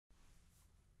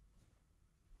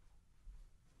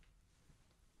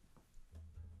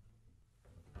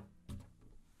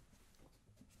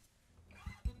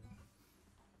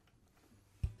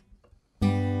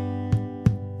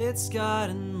It's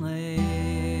gotten late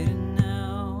and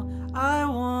now I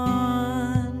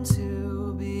want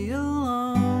to be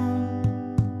alone.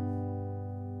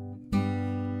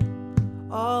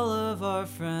 All of our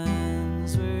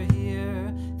friends were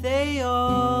here, they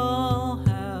all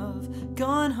have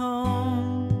gone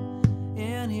home.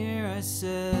 And here I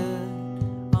sit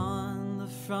on the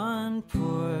front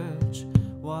porch,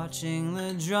 watching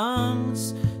the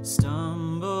drums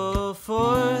stumble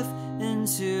forth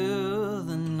into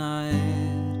the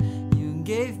night. You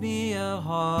gave me a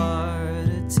heart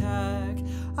attack,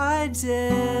 I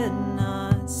did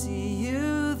not see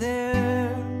you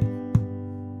there.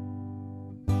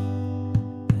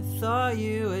 I thought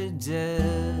you had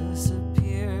disappeared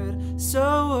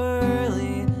so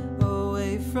early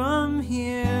away from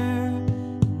here.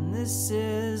 And this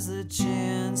is the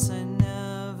chance I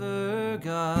never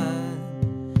got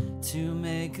to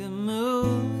make a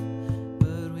move.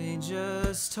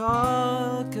 Just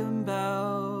talk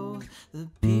about the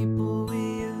people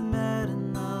we have met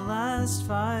in the last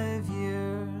 5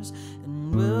 years,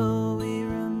 and will we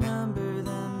remember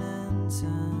them in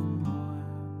 10 more?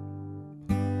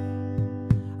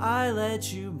 I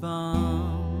let you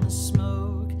bum the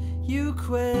smoke, you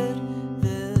quit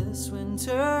this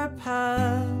winter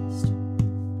past.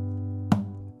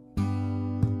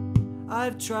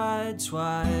 I've tried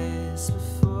twice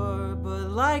before, but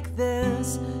like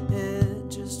this, it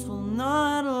just will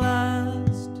not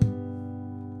last.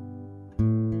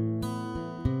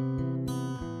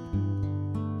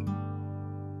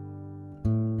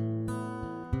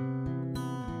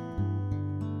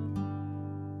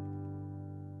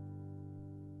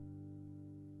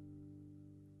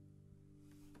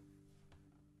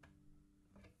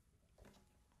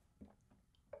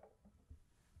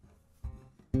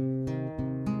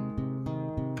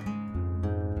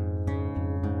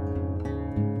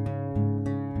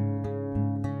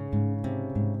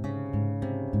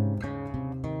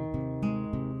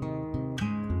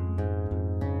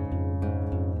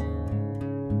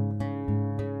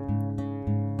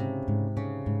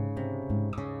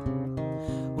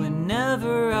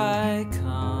 Whenever I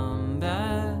come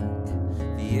back,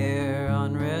 the air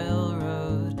on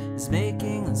railroad is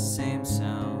making the same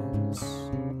sounds,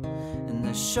 and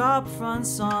the shop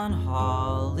fronts on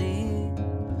Holly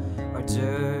are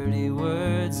dirty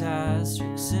words,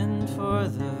 asterisks in for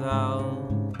the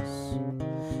vowels.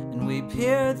 And we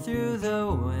peered through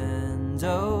the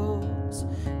windows,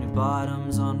 new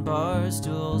bottoms on bar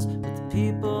stools, but the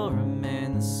people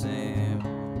remain the same.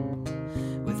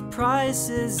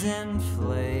 Prices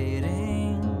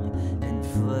inflating,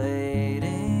 inflating.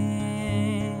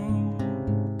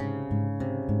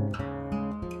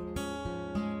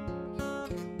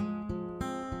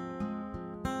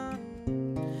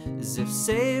 As if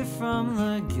saved from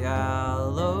the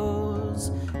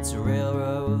gallows, it's a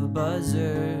railroad of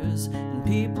buzzers, and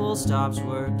people stops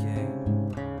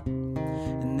working,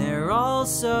 and they're all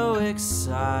so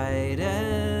excited,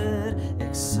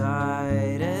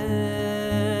 excited.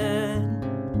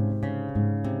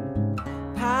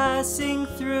 Passing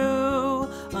through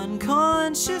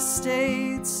unconscious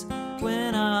states,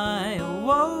 when I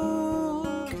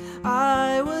awoke,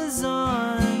 I was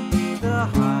on the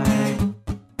highway,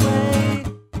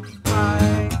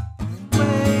 highway,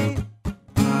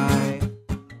 highway,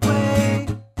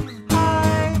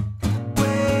 highway.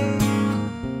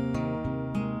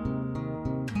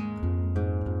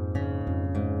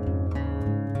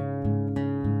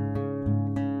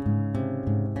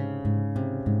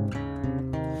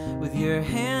 With your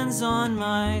hands on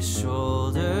my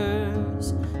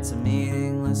shoulders, it's a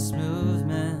meaningless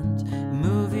movement,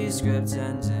 movie script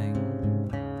ending,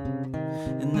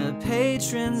 and the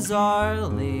patrons are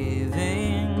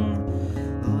leaving,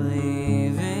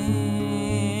 leaving.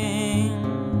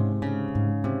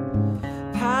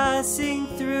 Passing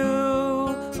through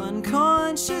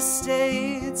unconscious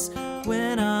states,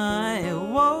 when I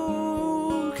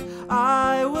awoke,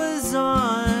 I was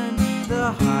on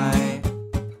the highway.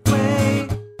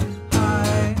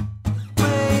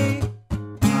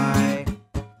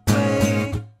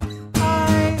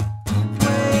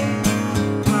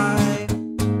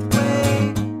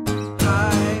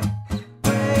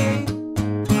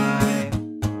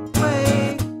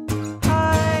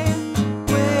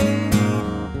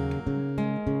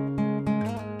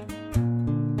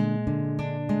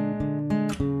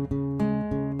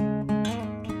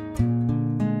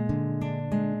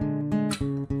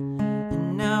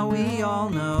 We all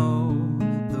know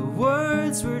the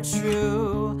words were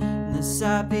true, and the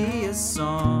sappiest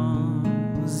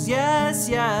songs, yes,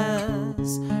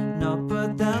 yes. Now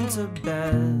put them to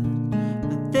bed,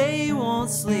 but they won't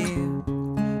sleep,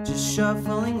 just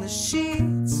shuffling the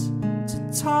sheets to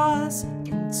toss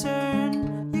and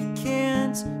turn. You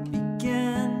can't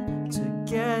begin to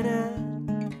get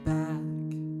it back.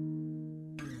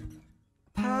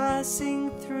 Passing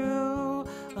through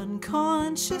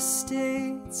unconscious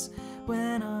states,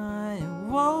 when I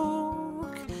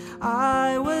awoke,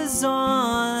 I was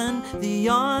on the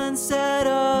onset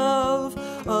of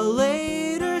a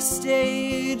later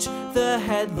stage. The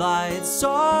headlights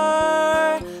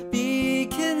are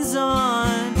beacons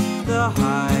on the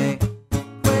highway,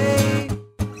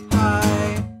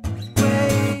 highway,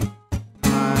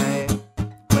 highway,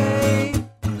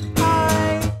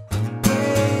 highway,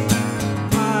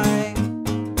 highway,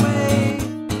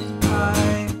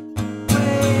 highway,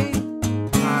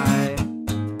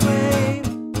 highway,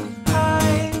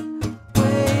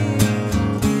 highway.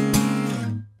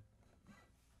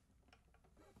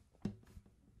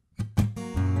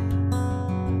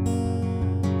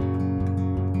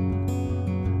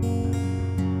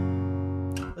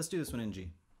 Let's do this one in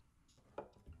G.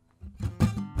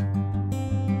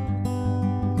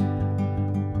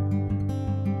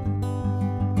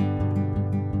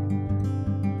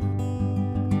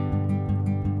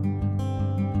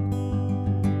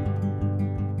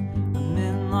 I'm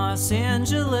in Los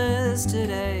Angeles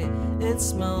today. It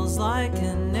smells like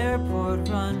an airport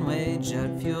runway.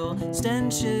 Jet fuel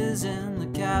stenches in the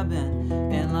cabin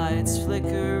and lights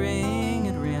flickering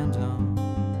at random.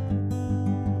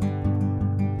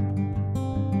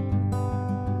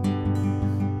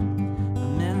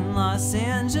 Los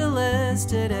Angeles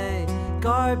today.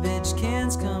 Garbage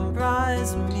cans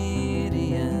comprise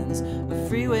medians. The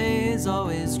freeway's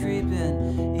always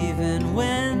creeping, even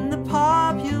when the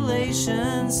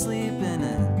population's sleeping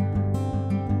in.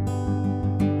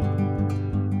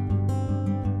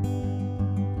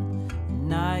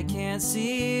 And I can't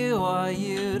see why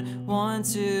you'd want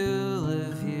to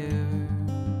live here.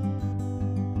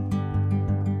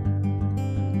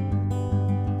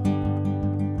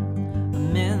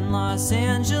 Los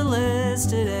Angeles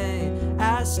today.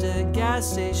 Asked a gas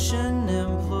station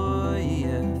employee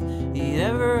if he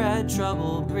ever had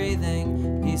trouble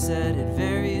breathing. He said it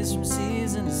varies from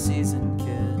season to season,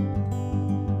 kid.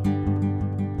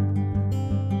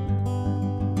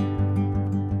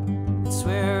 It's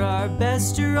where our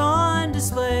best are on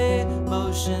display.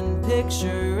 Motion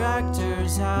picture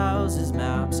actors' houses,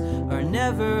 maps are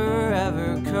never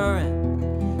ever current.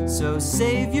 So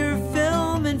save your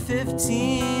film and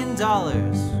 $15.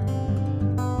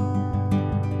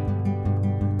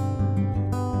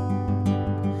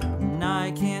 And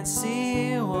I can't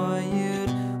see why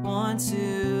you'd want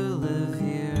to live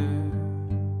here.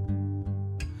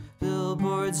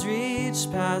 Billboards reach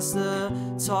past the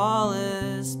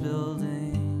tallest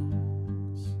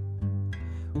buildings.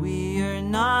 We are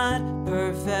not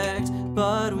perfect,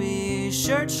 but we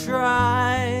sure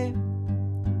try.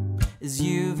 As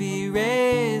UV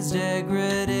rays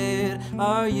degraded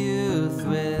our youth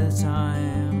with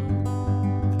time.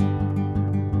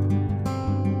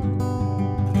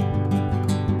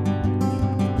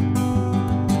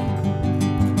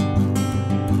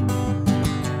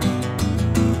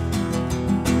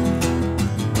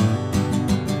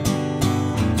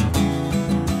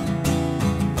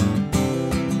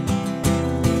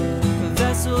 The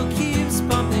vessel keeps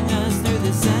bumping us through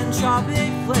this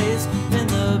entropic place. In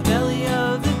the belly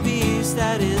of the beast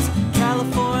that is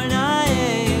California.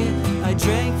 I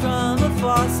drank from a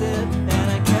faucet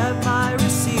and I kept my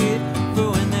receipt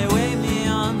for when they weigh me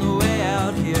on the way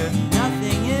out here.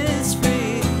 Nothing is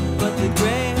free, but the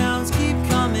greyhounds keep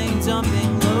coming,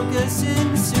 dumping locusts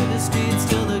into the streets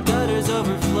till the gutters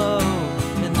overflow.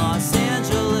 And Los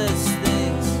Angeles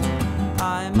thinks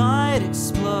I might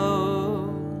explode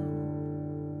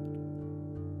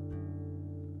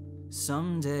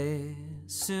someday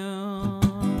soon.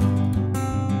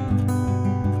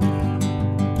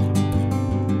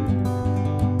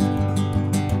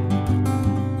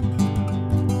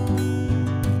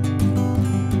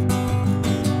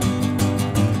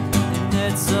 And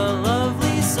it's a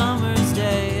lovely summer's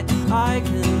day. I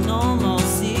can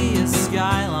almost see a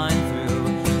skyline through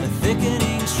a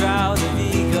thickening shroud of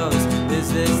egos.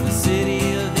 Is this the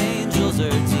city of angels or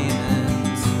demons?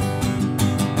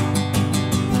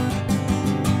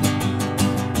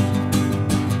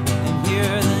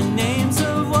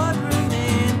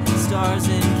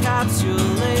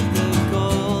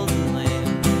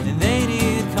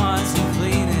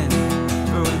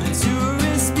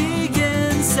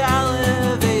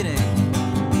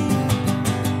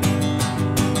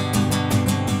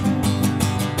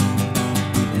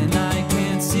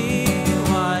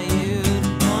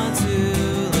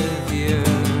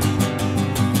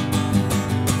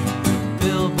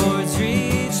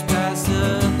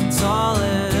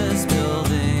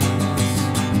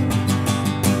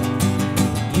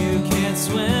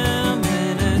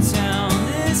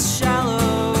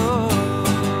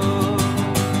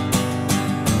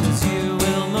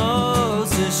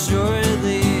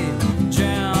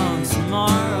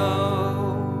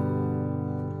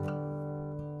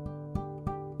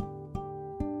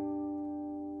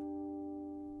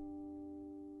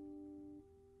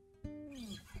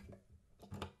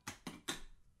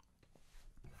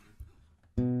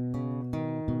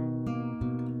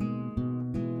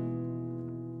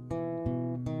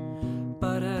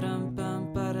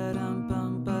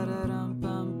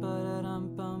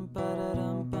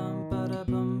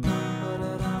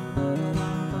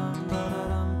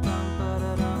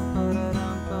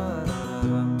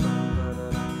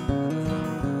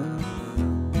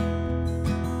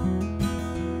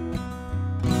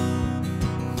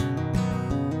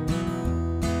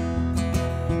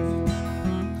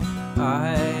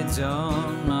 I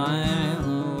don't mind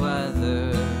the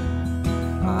weather.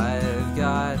 I've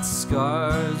got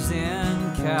scarves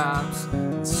and caps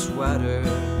and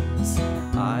sweaters.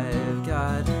 I've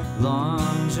got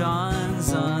long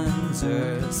johns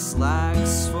under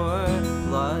slacks for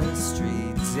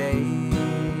blustery days.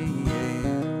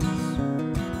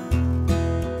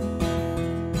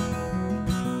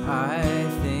 I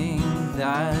think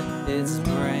that it's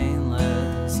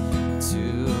brainless to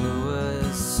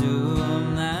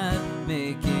assume that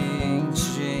making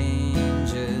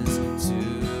changes to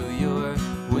your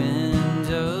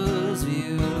Windows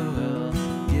view will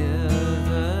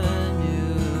give a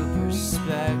new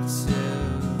perspective.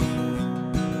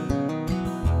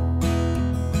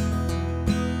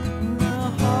 The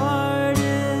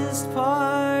hardest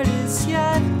part is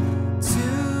yet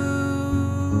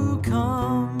to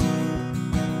come.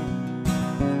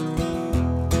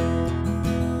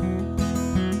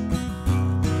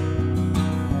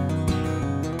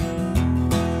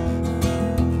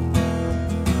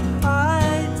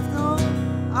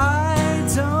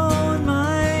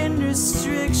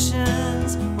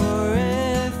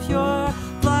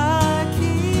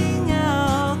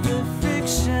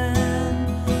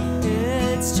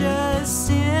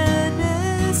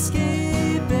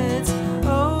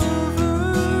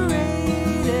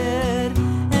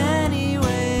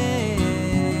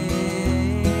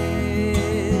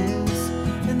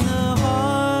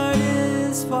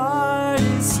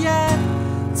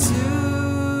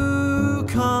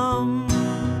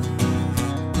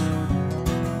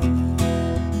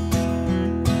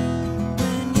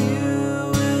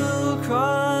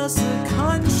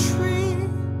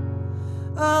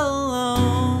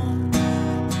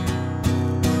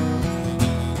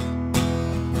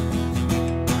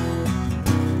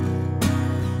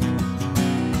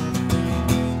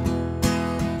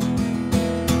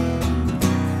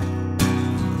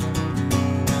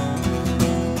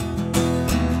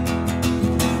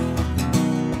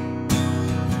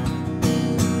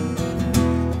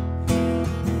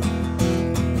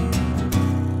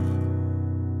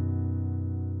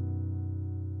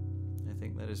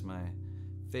 Is my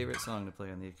favorite song to play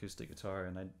on the acoustic guitar,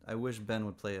 and I wish Ben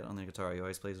would play it on the guitar. He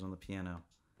always plays it on the piano,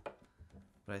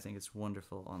 but I think it's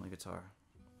wonderful on the guitar.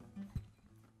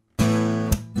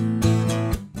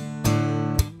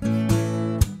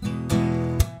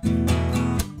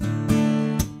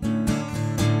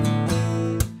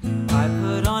 I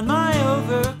put on my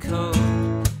overcoat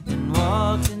and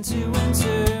walked into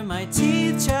winter. My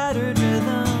teeth chattered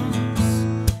rhythms,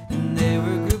 and they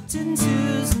were grouped in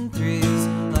twos and threes.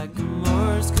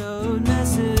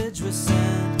 Message was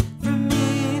sent from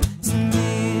me to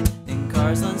me. In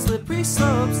cars on slippery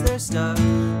slopes, they're stuck.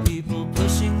 People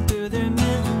pushing through their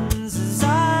mittens as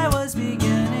I was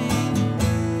beginning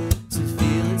to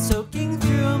feel it soaking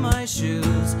through my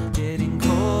shoes, getting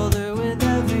colder with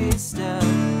every step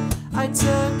I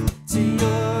took to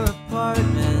your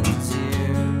apartment,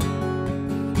 dear.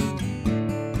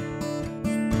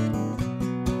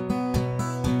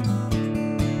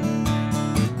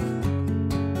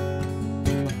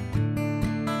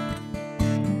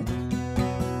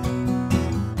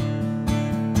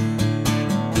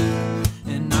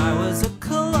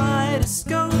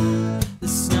 The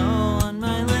snow on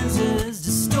my lenses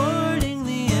distorting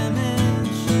the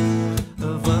image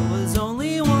of what was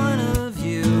only one of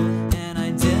you, and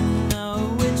I didn't know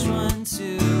which one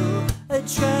to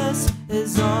address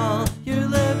as all your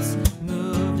lips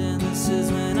moved. And this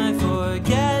is when I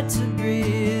forget to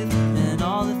breathe, and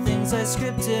all the things I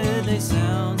scripted, they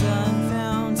sound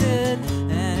unfounded.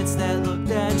 And it's that look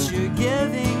that you're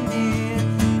giving me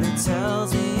that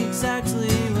tells me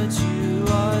exactly what you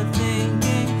are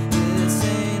thinking. This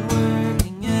ain't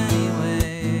working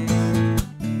anyway.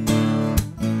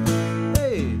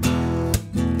 Hey!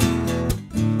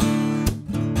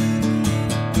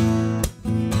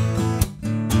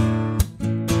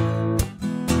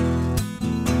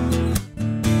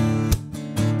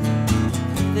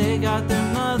 They got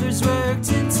their mothers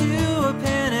worked into a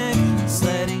panic,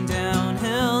 sledding down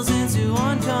hills into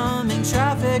oncoming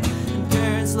traffic, and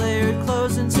parents layered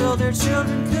clothes until their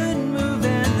children couldn't move,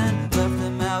 and then left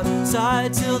them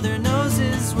outside till their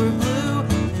noses were blue.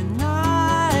 And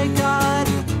I got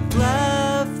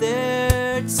left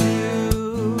there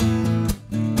too.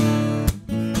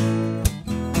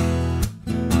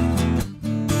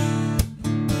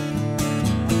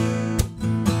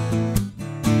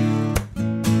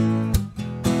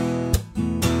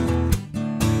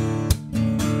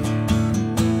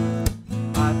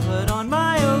 I put on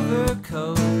my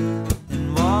overcoat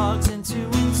and walked into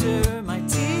winter. My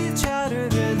teeth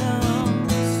chattered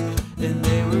rhythms, and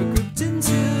they were grouped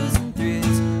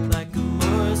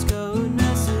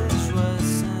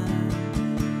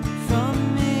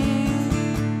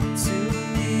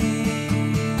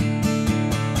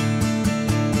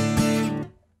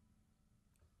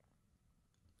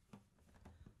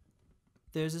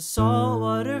There's a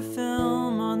saltwater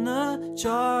film on the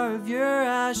jar of your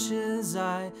ashes.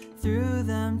 I threw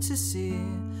them to sea,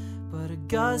 but a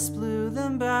gust blew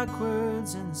them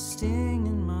backwards, and the sting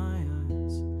in my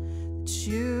eyes that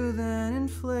you then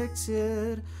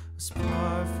inflicted was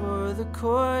par for the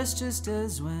course, just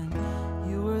as when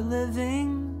you were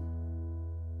living.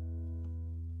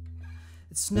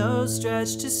 It's no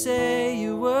stretch to say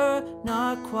you were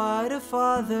not quite a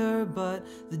father, but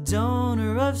the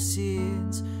donor of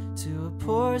seeds to a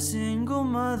poor single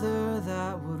mother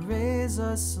that would raise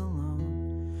us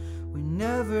alone. We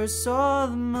never saw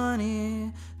the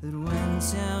money that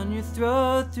went down your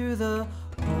throat through the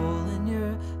hole in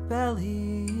your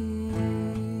belly.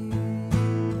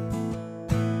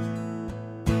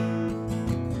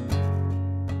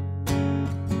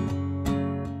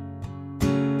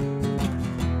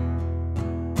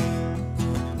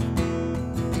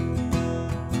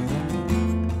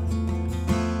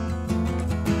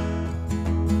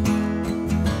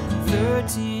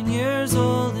 13 years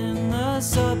old in the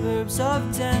suburbs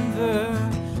of Denver,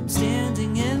 I'm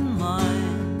standing in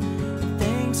line for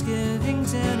Thanksgiving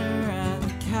dinner at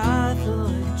the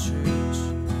Catholic Church.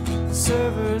 The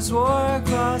servers wore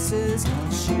crosses,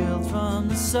 a shield from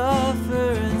the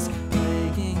sufferers,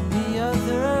 plaguing the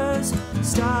others.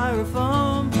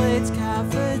 Styrofoam plates,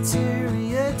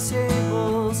 cafeteria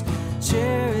tables,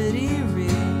 charity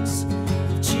reeks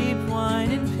of cheap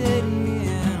wine and pity.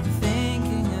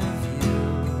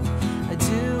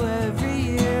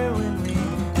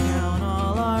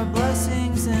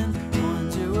 And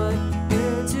wonder what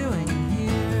you're doing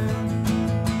here.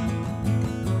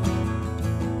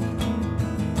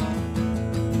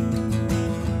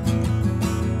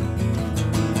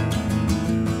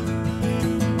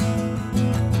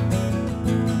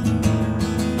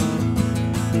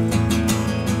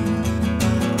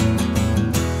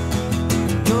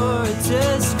 You're a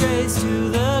disgrace to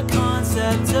the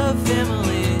concept of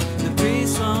family. The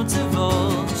priest won't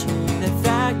divulge that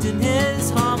fact in his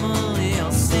homily.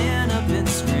 Stand up and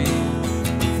scream.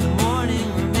 If the morning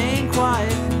remain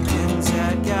quiet, and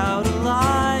check out a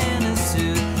lie in a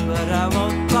suit. But I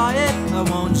won't buy it, I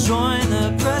won't join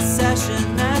the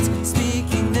procession that's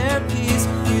speaking their piece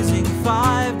using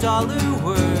 $5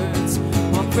 words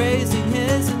while praising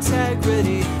his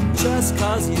integrity just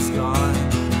cause he's gone.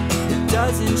 It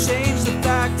doesn't change the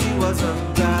fact he was a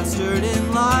bastard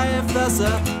in life, thus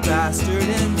a bastard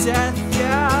in death,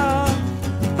 yeah.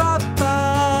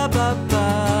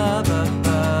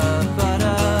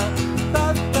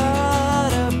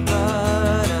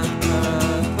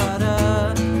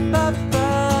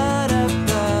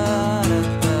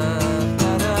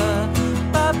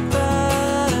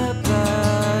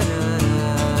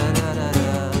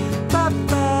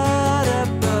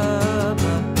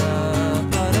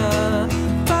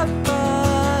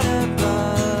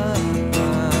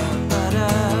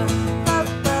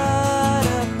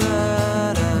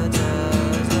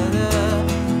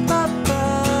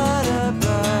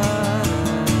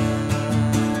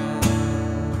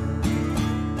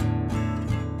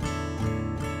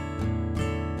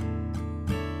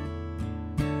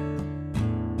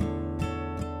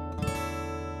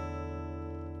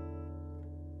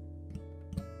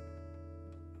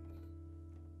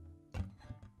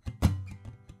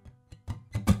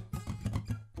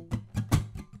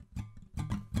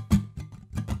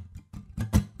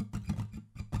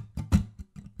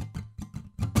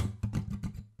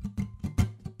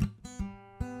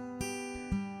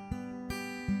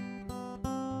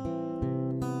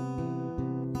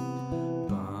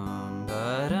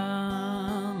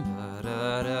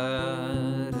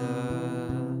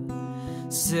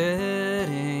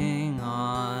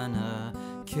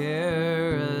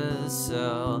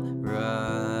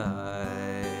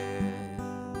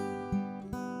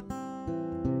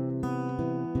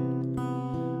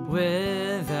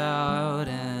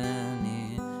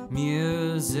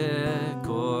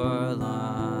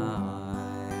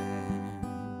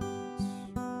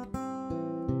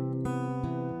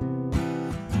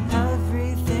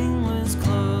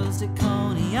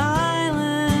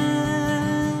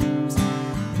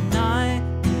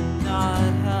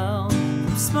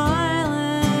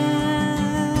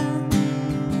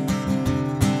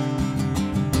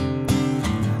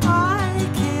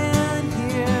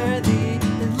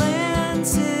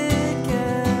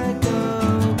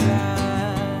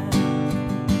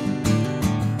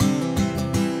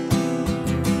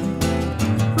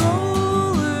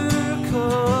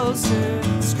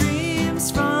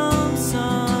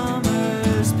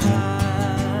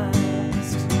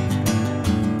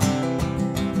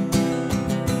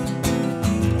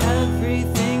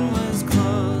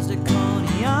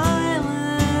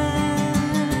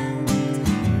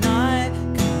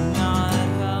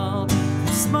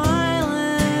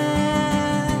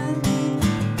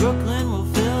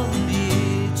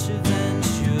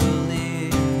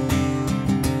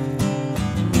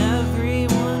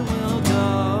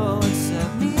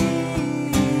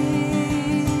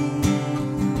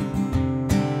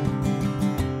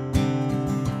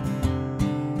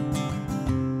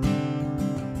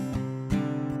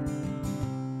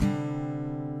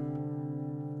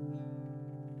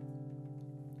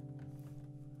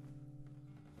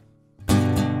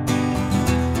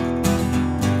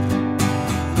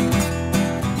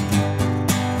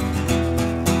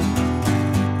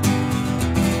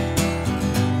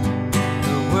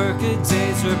 Good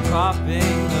days were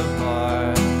propping the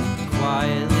bar,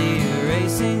 quietly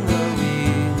erasing the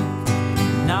week.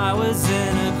 And I was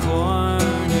in a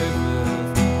corner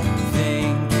booth,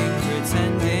 thinking,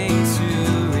 pretending to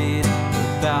read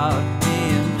about the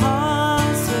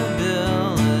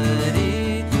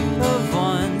impossibility of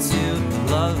one to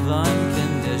love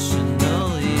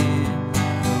unconditionally.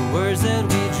 The words that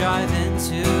we drive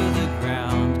into the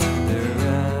ground, their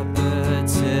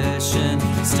repetition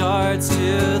starts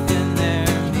to thin their